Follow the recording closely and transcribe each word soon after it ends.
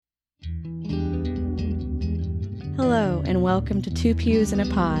Hello, and welcome to Two Pews in a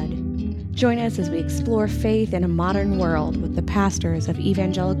Pod. Join us as we explore faith in a modern world with the pastors of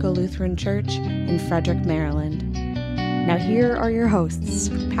Evangelical Lutheran Church in Frederick, Maryland. Now here are your hosts,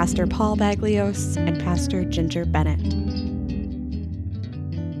 Pastor Paul Baglios and Pastor Ginger Bennett.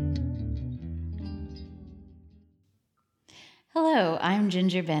 Hello, I'm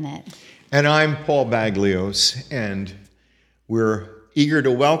Ginger Bennett. And I'm Paul Baglios, and we're eager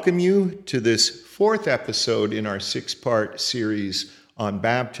to welcome you to this fourth episode in our six-part series on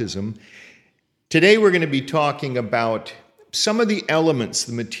baptism. Today we're going to be talking about some of the elements,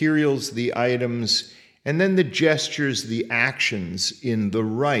 the materials, the items, and then the gestures, the actions in the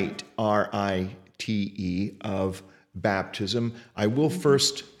rite, R-I-T-E, of baptism. I will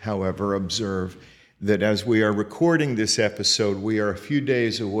first, however, observe that as we are recording this episode, we are a few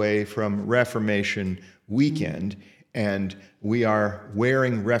days away from Reformation weekend, and we are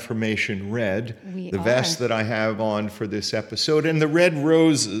wearing Reformation red, the vest that I have on for this episode, and the red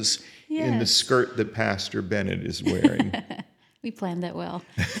roses in the skirt that Pastor Bennett is wearing. We planned that well.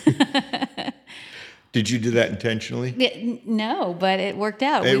 Did you do that intentionally? No, but it worked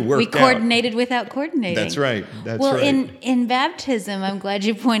out. We coordinated without coordinating. That's right. Well, in baptism, I'm glad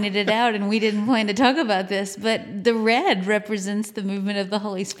you pointed it out, and we didn't plan to talk about this, but the red represents the movement of the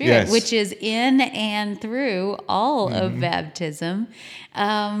Holy Spirit, which is in and through all of baptism.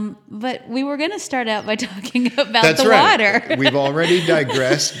 But we were going to start out by talking about the water. We've already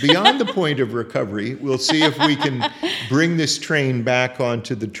digressed beyond the point of recovery. We'll see if we can bring this train back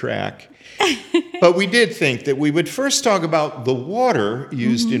onto the track. But we did think that we would first talk about the water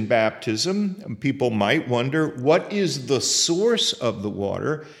used in baptism. People might wonder, what is the source of the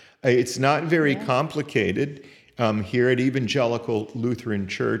water? It's not very complicated. Here at Evangelical Lutheran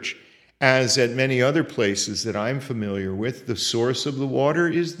Church, as at many other places that I'm familiar with, the source of the water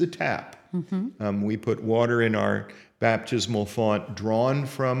is the tap. We put water in our baptismal font drawn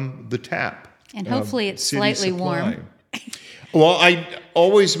from the tap. And hopefully it's slightly warm. Well, I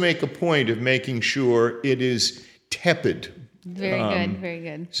always make a point of making sure it is tepid. Very good, very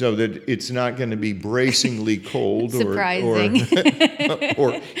good. So that it's not going to be bracingly cold Surprising.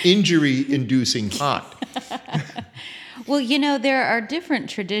 or injury-inducing hot. Well, you know, there are different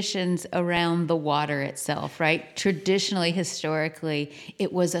traditions around the water itself, right? Traditionally, historically,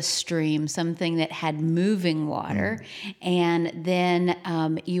 it was a stream, something that had moving water. And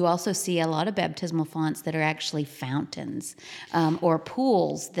then you also see a lot of baptismal fonts that are actually fountains or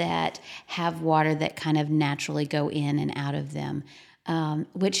pools that have water that kind of naturally go in and out of them.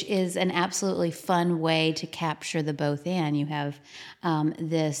 Which is an absolutely fun way to capture the both and. You have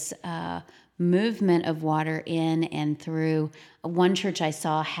this movement of water in and through. One church I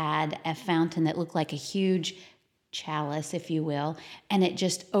saw had a fountain that looked like a huge chalice, if you will, and it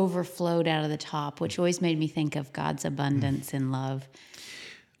just overflowed out of the top, which always made me think of God's abundance in love.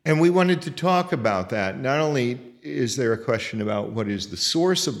 And we wanted to talk about that. Not only is there a question about what is the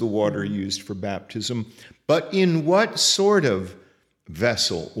source of the water used for baptism, but in what sort of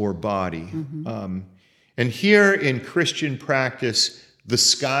vessel or body. And here in Christian practice, the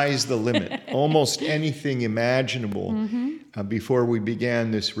sky's the limit. Almost anything imaginable. Before we began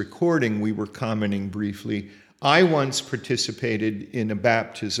this recording, we were commenting briefly. I once participated in a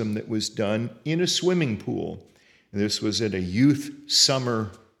baptism that was done in a swimming pool. This was at a youth summer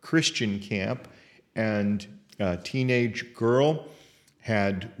Christian camp, and a teenage girl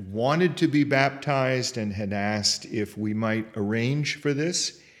had wanted to be baptized and had asked if we might arrange for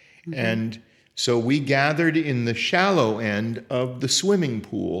this. And so we gathered in the shallow end of the swimming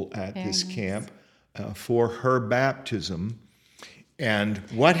pool at this camp for her baptism. And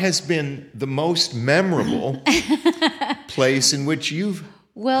what has been the most memorable place in which you've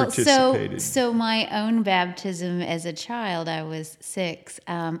participated? So my own baptism as a child, I was 6.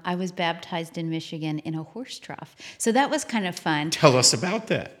 I was baptized in Michigan in a horse trough. So that was kind of fun. Tell us about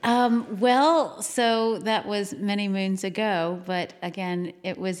that. So that was many moons ago, but again,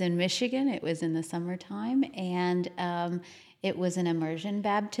 it was in Michigan. It was in the summertime, and it was an immersion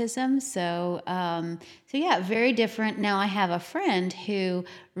baptism. So yeah, very different. Now I have a friend who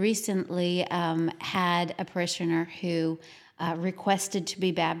recently had a parishioner who requested to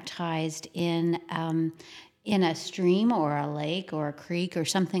be baptized in a stream or a lake or a creek or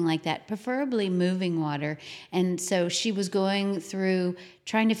something like that, preferably moving water. And so she was going through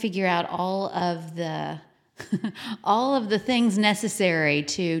trying to figure out all of the things necessary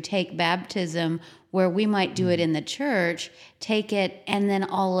to take baptism where we might do it in the church, take it, and then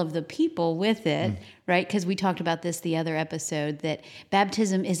all of the people with it, right? Because we talked about this the other episode, that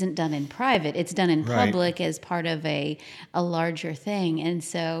baptism isn't done in private. It's done in public as part of a larger thing. And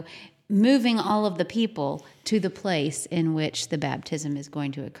so moving all of the people to the place in which the baptism is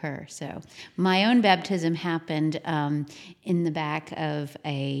going to occur. So my own baptism happened in the back of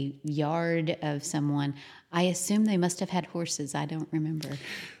a yard of someone. I assume they must have had horses. I don't remember.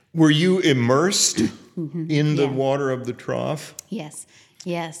 Were you immersed in the water of the trough? Yes.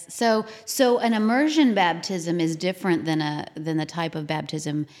 Yes. So an immersion baptism is different than the type of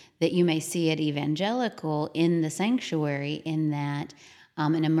baptism that you may see at evangelical in the sanctuary, in that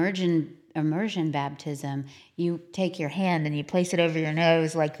an immersion baptism, you take your hand and you place it over your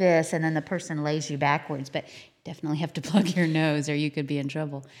nose like this, and then the person lays you backwards, but definitely have to plug your nose or you could be in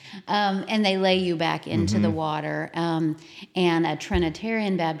trouble. And they lay you back into the water. And a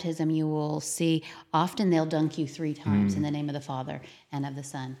Trinitarian baptism, you will see, often they'll dunk you 3 times in the name of the Father and of the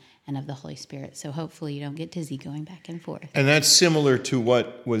Son and of the Holy Spirit. So hopefully you don't get dizzy going back and forth. And that's similar to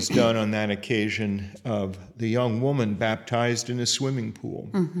what was done on that occasion of the young woman baptized in a swimming pool.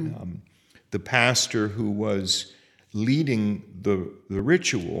 The pastor who was leading the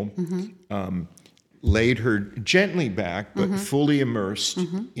ritual laid her gently back, but fully immersed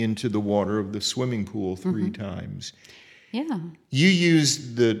into the water of the swimming pool 3 times. Yeah. You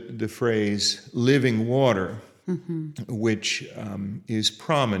used the phrase living water, which is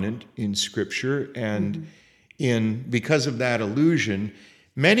prominent in Scripture, and because of that allusion,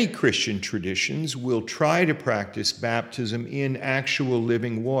 many Christian traditions will try to practice baptism in actual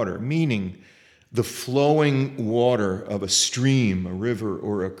living water, meaning the flowing water of a stream, a river,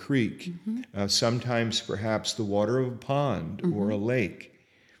 or a creek, sometimes perhaps the water of a pond or a lake.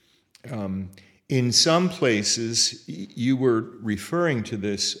 In some places, you were referring to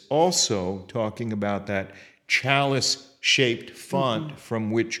this also, talking about that chalice-shaped font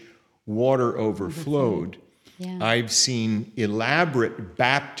from which water overflowed. Yeah. I've seen elaborate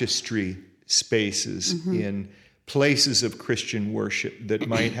baptistry spaces in places of Christian worship that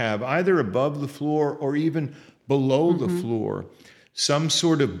might have either above the floor or even below the floor some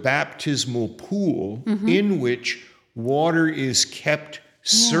sort of baptismal pool in which water is kept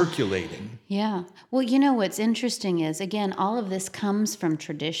circulating. Yeah. Well, you know, what's interesting is, again, all of this comes from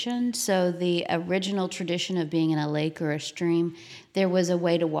tradition. So the original tradition of being in a lake or a stream, there was a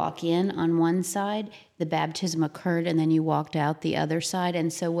way to walk in on one side, the baptism occurred, and then you walked out the other side.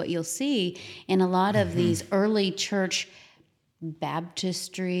 And so what you'll see in a lot of these early church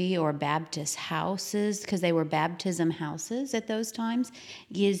baptistry or Baptist houses, because they were baptism houses at those times,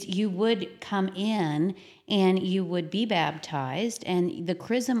 is you would come in and you would be baptized, and the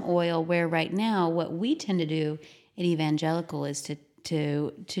chrism oil, where right now what we tend to do at evangelical is to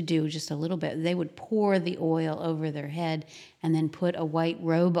do just a little bit. They would pour the oil over their head and then put a white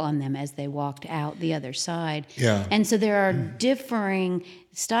robe on them as they walked out the other side. Yeah. And so there are differing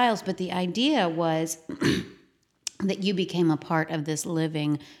styles, but the idea was that you became a part of this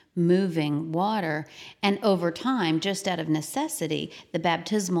living, moving water. And over time, just out of necessity, the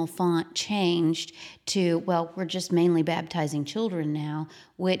baptismal font changed to, well, we're just mainly baptizing children now,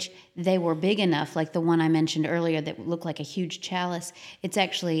 which they were big enough, like the one I mentioned earlier that looked like a huge chalice. It's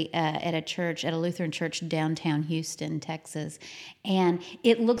actually at a church, at a Lutheran church downtown Houston, Texas. And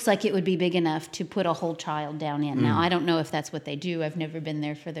it looks like it would be big enough to put a whole child down in. Now, I don't know if that's what they do. I've never been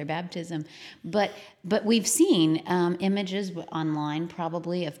there for their baptism. But we've seen images online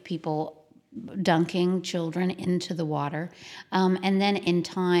probably of people dunking children into the water. And then in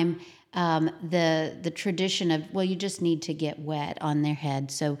time, the tradition of, well, you just need to get wet on their head.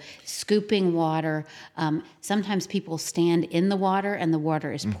 So scooping water, sometimes people stand in the water and the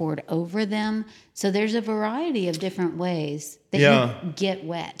water is poured over them. So there's a variety of different ways that you get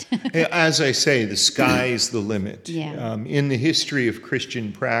wet. As I say, the sky's the limit. Yeah. In the history of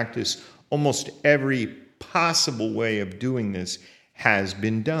Christian practice, almost every possible way of doing this has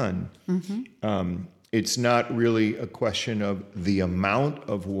been done. It's not really a question of the amount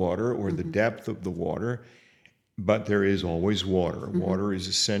of water or the depth of the water, but there is always water. Water is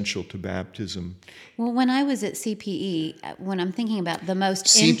essential to baptism. Well, when I was at CPE, when I'm thinking about the most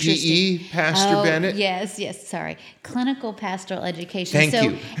CPE, Pastor Bennett? Yes, sorry. Clinical Pastoral Education.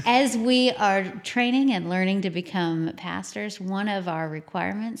 Thank you. As we are training and learning to become pastors, one of our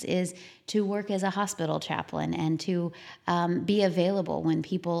requirements is to work as a hospital chaplain and to be available when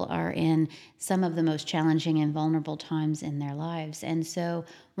people are in some of the most challenging and vulnerable times in their lives. And so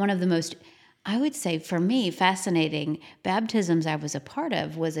one of the most, I would say for me, fascinating baptisms I was a part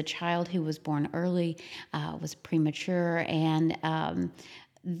of was a child who was born early, was premature, and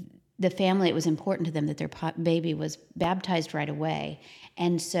the family, it was important to them that their baby was baptized right away.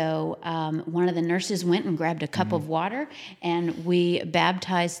 And so one of the nurses went and grabbed a cup of water, and we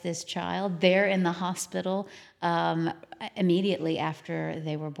baptized this child there in the hospital. immediately after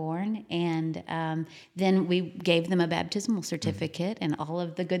they were born. And then we gave them a baptismal certificate and all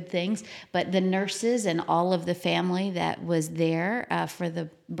of the good things. But the nurses and all of the family that was there for the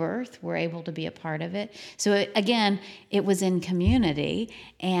birth were able to be a part of it. So again, it was in community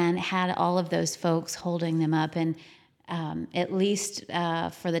and had all of those folks holding them up. And at least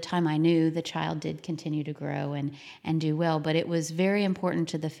for the time I knew, the child did continue to grow and do well. But it was very important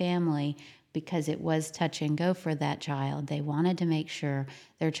to the family because it was touch and go for that child. They wanted to make sure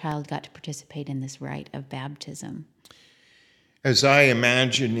their child got to participate in this rite of baptism. As I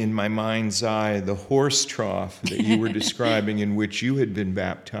imagine in my mind's eye the horse trough that you were describing in which you had been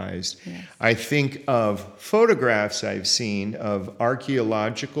baptized, yes. I think of photographs I've seen of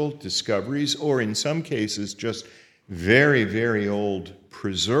archaeological discoveries, or in some cases just very, very old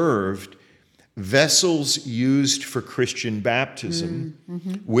preserved vessels used for Christian baptism,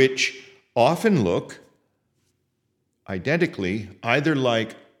 which often look identically either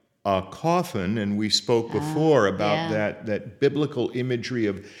like a coffin, and we spoke before about that biblical imagery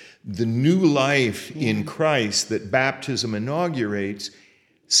of the new life in Christ that baptism inaugurates,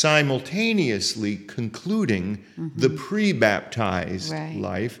 simultaneously concluding the pre-baptized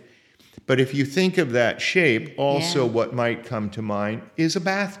life. But if you think of that shape, also what might come to mind is a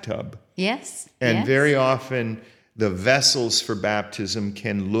bathtub. Yes. And very often the vessels for baptism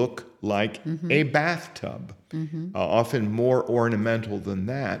can look like a bathtub, often more ornamental than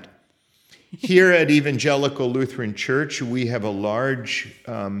that. Here at Evangelical Lutheran Church, we have a large,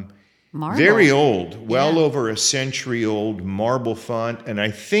 very old, well over a century old marble font. And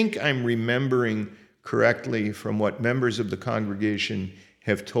I think I'm remembering correctly from what members of the congregation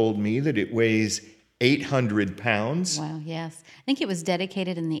have told me that it weighs 800 pounds. Wow, yes. I think it was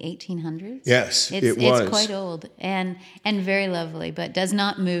dedicated in the 1800s. Yes, it was. It's quite old and very lovely, but does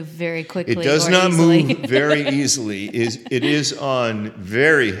not move very quickly. It does not move very easily. It is on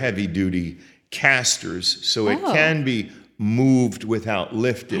very heavy-duty casters, so it can be moved without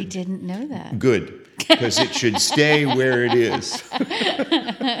lifting. I didn't know that. Good, because it should stay where it is.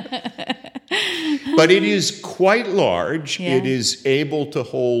 But it is quite large. Yeah. It is able to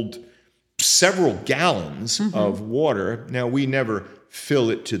hold several gallons of water. Now, we never fill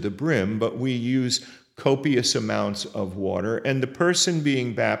it to the brim, but we use copious amounts of water. And the person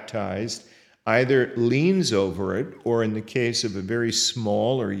being baptized either leans over it, or in the case of a very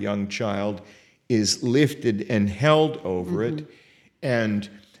small or young child, is lifted and held over it. And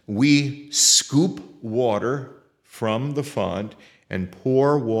we scoop water from the font and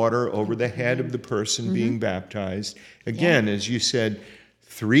pour water over the head of the person being baptized. Again, as you said,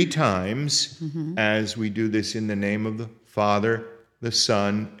 3 times, as we do this in the name of the Father, the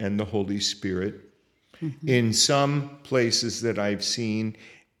Son, and the Holy Spirit. In some places that I've seen,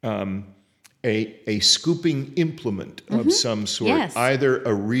 a scooping implement of some sort, either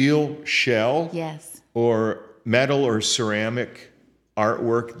a real shell or metal or ceramic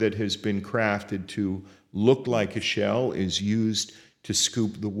artwork that has been crafted to look like a shell is used to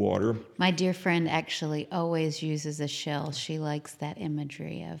scoop the water. My dear friend actually always uses a shell. She likes that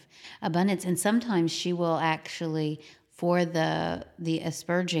imagery of abundance. And sometimes she will actually, for the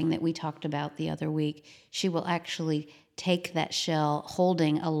asperging that we talked about the other week, she will actually take that shell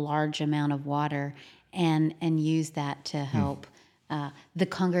holding a large amount of water and use that to help the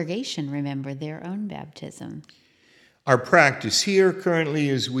congregation remember their own baptism. Our practice here currently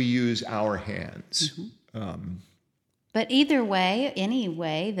is we use our hands. But either way, any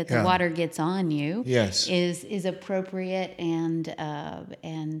way that the water gets on you is appropriate,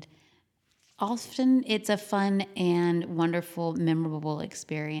 and often it's a fun and wonderful, memorable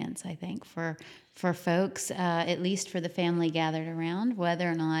experience, I think, for folks, at least for the family gathered around, whether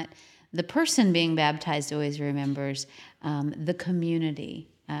or not the person being baptized always remembers, the community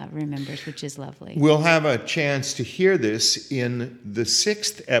remembers, which is lovely. We'll have a chance to hear this in the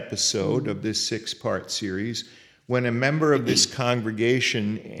 6th episode of this 6-part series, when a member of this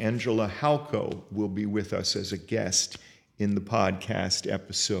congregation, Angela Halko, will be with us as a guest in the podcast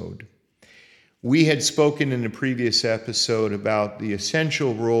episode. We had spoken in a previous episode about the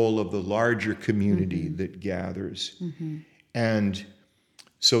essential role of the larger community that gathers. And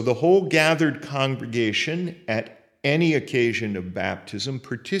so the whole gathered congregation at any occasion of baptism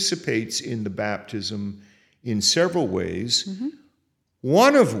participates in the baptism in several ways,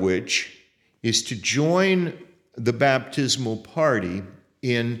 one of which is to join the baptismal party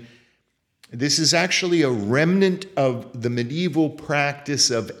in, this is actually a remnant of the medieval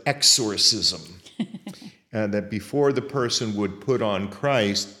practice of exorcism, that before the person would put on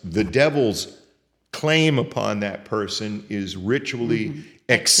Christ, the devil's claim upon that person is ritually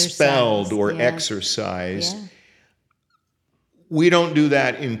expelled or exorcised. we don't do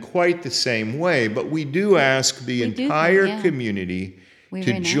that in quite the same way, but we do ask the entire community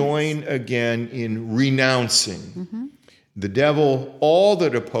to join again in renouncing the devil, all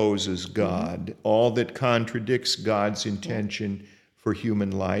that opposes God, all that contradicts God's intention for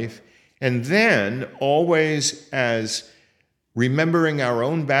human life, and then always as remembering our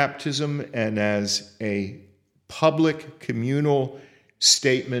own baptism and as a public communal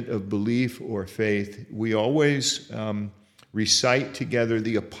statement of belief or faith, we always recite together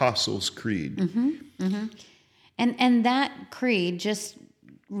the Apostles' Creed. And that creed, just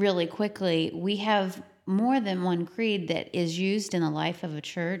really quickly, we have more than one creed that is used in the life of a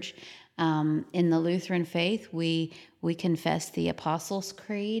church. In the Lutheran faith, we confess the Apostles'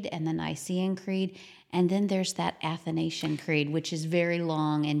 Creed and the Nicene Creed, and then there's that Athanasian Creed, which is very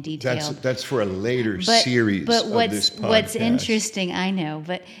long and detailed. That's for a later series of this podcast. What's interesting, I know,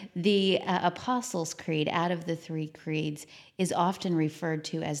 but the Apostles' Creed, out of the three creeds, is often referred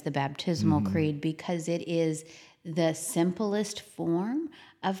to as the baptismal creed because it is the simplest form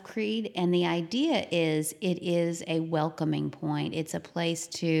of creed, and the idea is it is a welcoming point. It's a place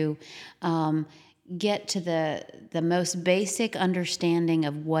to get to the most basic understanding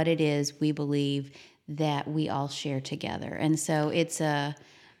of what it is we believe that we all share together. And so it's it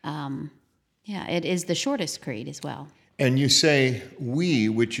is the shortest creed as well. And you say we,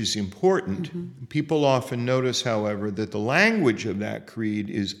 which is important. People often notice, however, that the language of that creed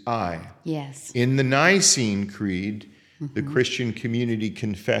is I. Yes. In the Nicene Creed, the Christian community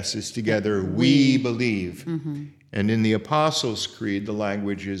confesses together, we believe. And in the Apostles' Creed, the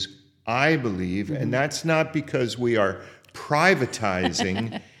language is I believe. And that's not because we are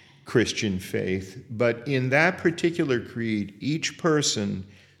privatizing Christian faith, but in that particular creed, each person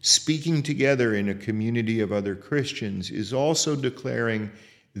speaking together in a community of other Christians is also declaring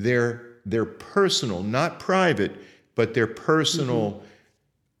their personal, not private, but their personal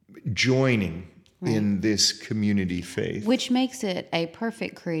joining in this community faith. Which makes it a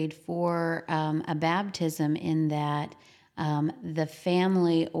perfect creed for a baptism, in that the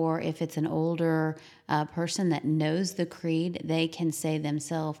family, or if it's an older person that knows the creed, they can say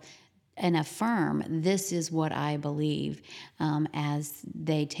themselves and affirm, this is what I believe, as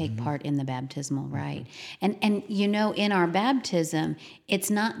they take part in the baptismal rite. And you know, in our baptism,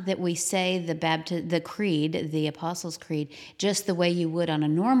 it's not that we say the creed, the Apostles' Creed, just the way you would on a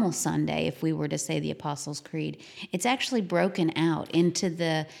normal Sunday if we were to say the Apostles' Creed. It's actually broken out into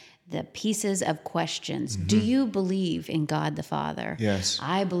the pieces of questions. Do you believe in God the Father? Yes.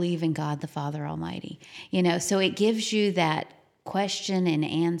 I believe in God the Father Almighty. You know, so it gives you that question and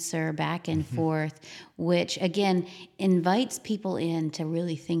answer back and forth, which again invites people in to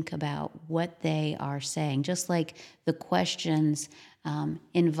really think about what they are saying. Just like the questions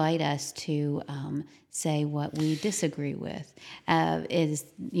invite us to say what we disagree with, is,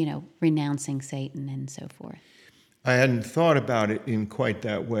 you know, renouncing Satan and so forth. I hadn't thought about it in quite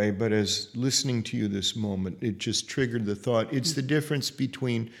that way, but as listening to you this moment, it just triggered the thought. It's the difference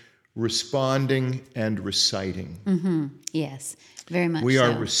between responding and reciting. Yes, very much We so.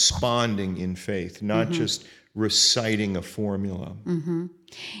 are responding in faith, not just reciting a formula.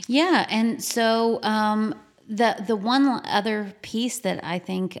 Yeah, and so the one other piece that I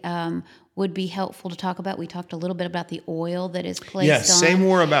think would be helpful to talk about, we talked a little bit about the oil that is placed on. Yes, say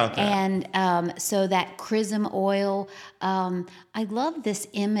more about that. And so that chrism oil, I love this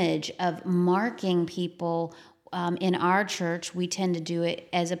image of marking people. In our church, we tend to do it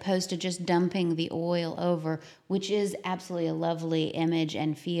as opposed to just dumping the oil over, which is absolutely a lovely image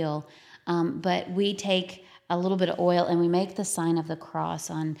and feel. But we take a little bit of oil and we make the sign of the cross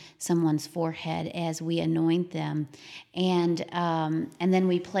on someone's forehead as we anoint them, and then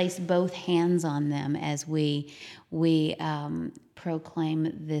we place both hands on them as we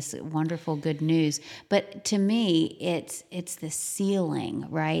proclaim this wonderful good news. But to me, it's the sealing,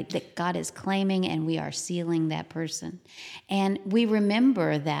 right? That God is claiming, and we are sealing that person. And we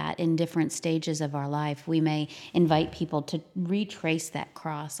remember that in different stages of our life. We may invite people to retrace that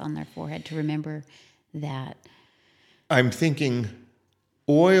cross on their forehead to remember that. I'm thinking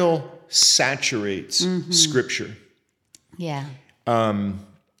oil saturates Scripture. Yeah.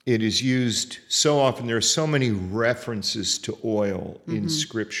 It is used so often. There are so many references to oil in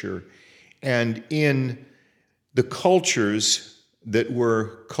Scripture. And in the cultures that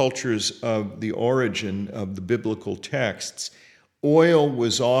were cultures of the origin of the biblical texts, oil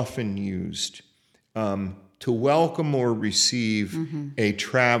was often used to welcome or receive a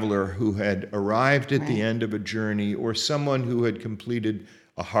traveler who had arrived at the end of a journey, or someone who had completed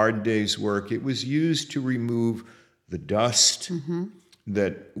a hard day's work. It was used to remove the dust,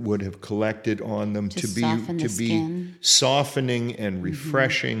 that would have collected on them to soften the skin. Softening and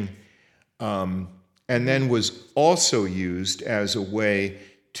refreshing, and then was also used as a way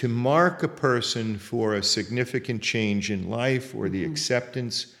to mark a person for a significant change in life or the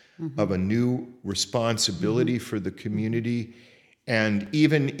acceptance of a new responsibility for the community. And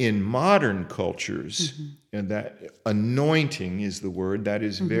even in modern cultures, and that anointing is the word that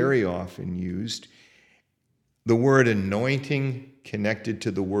is very often used. The word anointing connected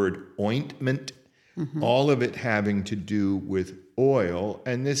to the word ointment, all of it having to do with oil.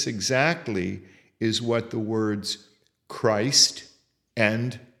 And this exactly is what the words Christ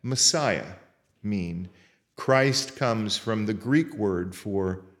and Messiah mean. Christ comes from the Greek word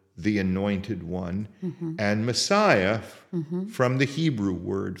for the anointed one, and Messiah from the Hebrew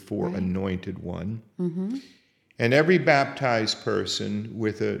word for anointed one. And every baptized person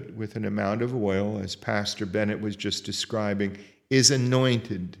with an amount of oil, as Pastor Bennett was just describing, is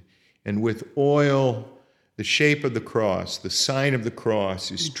anointed. And with oil, the shape of the cross, the sign of the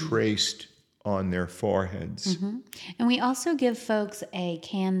cross is traced on their foreheads. And we also give folks a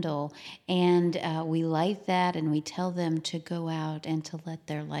candle, and we light that, and we tell them to go out and to let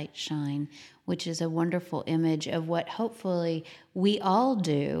their light shine, which is a wonderful image of what hopefully we all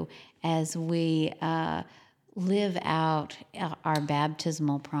do as we live out our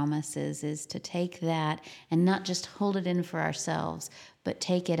baptismal promises, is to take that and not just hold it in for ourselves, but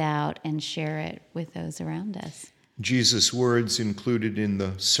take it out and share it with those around us. Jesus' words included in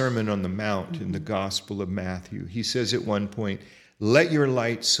the Sermon on the Mount in the Gospel of Matthew. He says at one point, "Let your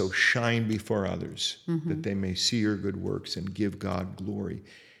light so shine before others that they may see your good works and give God glory."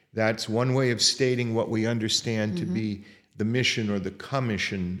 That's one way of stating what we understand to be the mission or the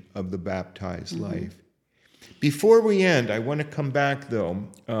commission of the baptized life. Before we end, I want to come back, though.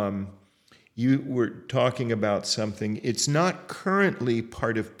 You were talking about something. It's not currently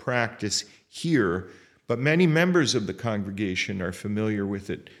part of practice here, but many members of the congregation are familiar with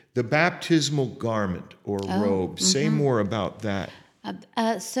it. The baptismal garment or robe. Say more about that.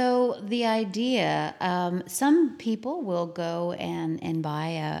 So the idea, some people will go and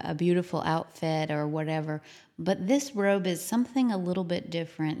buy a beautiful outfit or whatever, but this robe is something a little bit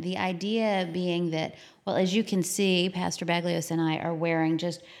different. The idea being that, well, as you can see, Pastor Baglios and I are wearing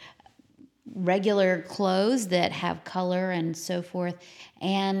just regular clothes that have color and so forth.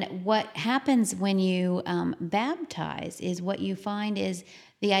 And what happens when you baptize is what you find is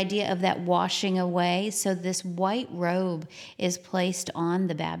the idea of that washing away. So this white robe is placed on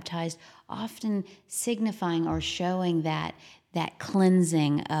the baptized, often signifying or showing that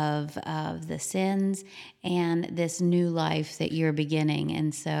cleansing of the sins and this new life that you're beginning.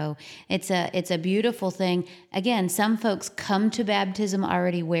 And so it's a beautiful thing. Again, some folks come to baptism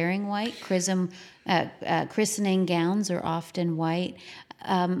already wearing white. Christening gowns are often white.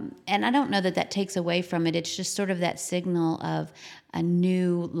 And I don't know that takes away from it. It's just sort of that signal of a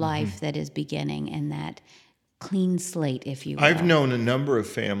new life that is beginning and that clean slate, if you will. I've known a number of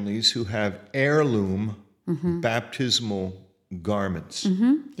families who have heirloom baptismal garments.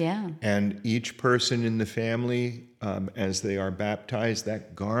 Yeah. And each person in the family, as they are baptized,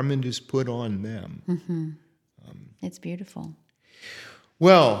 that garment is put on them. It's beautiful.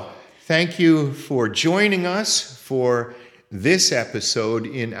 Well, thank you for joining us for this episode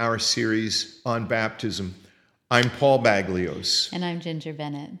in our series on baptism. I'm Paul Baglios. And I'm Ginger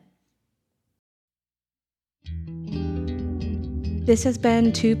Bennett. This has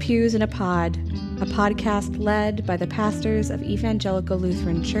been Two Pews in a Pod, a podcast led by the pastors of Evangelical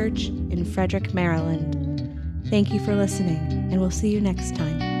Lutheran Church in Frederick, Maryland. Thank you for listening, and we'll see you next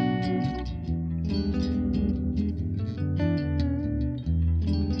time.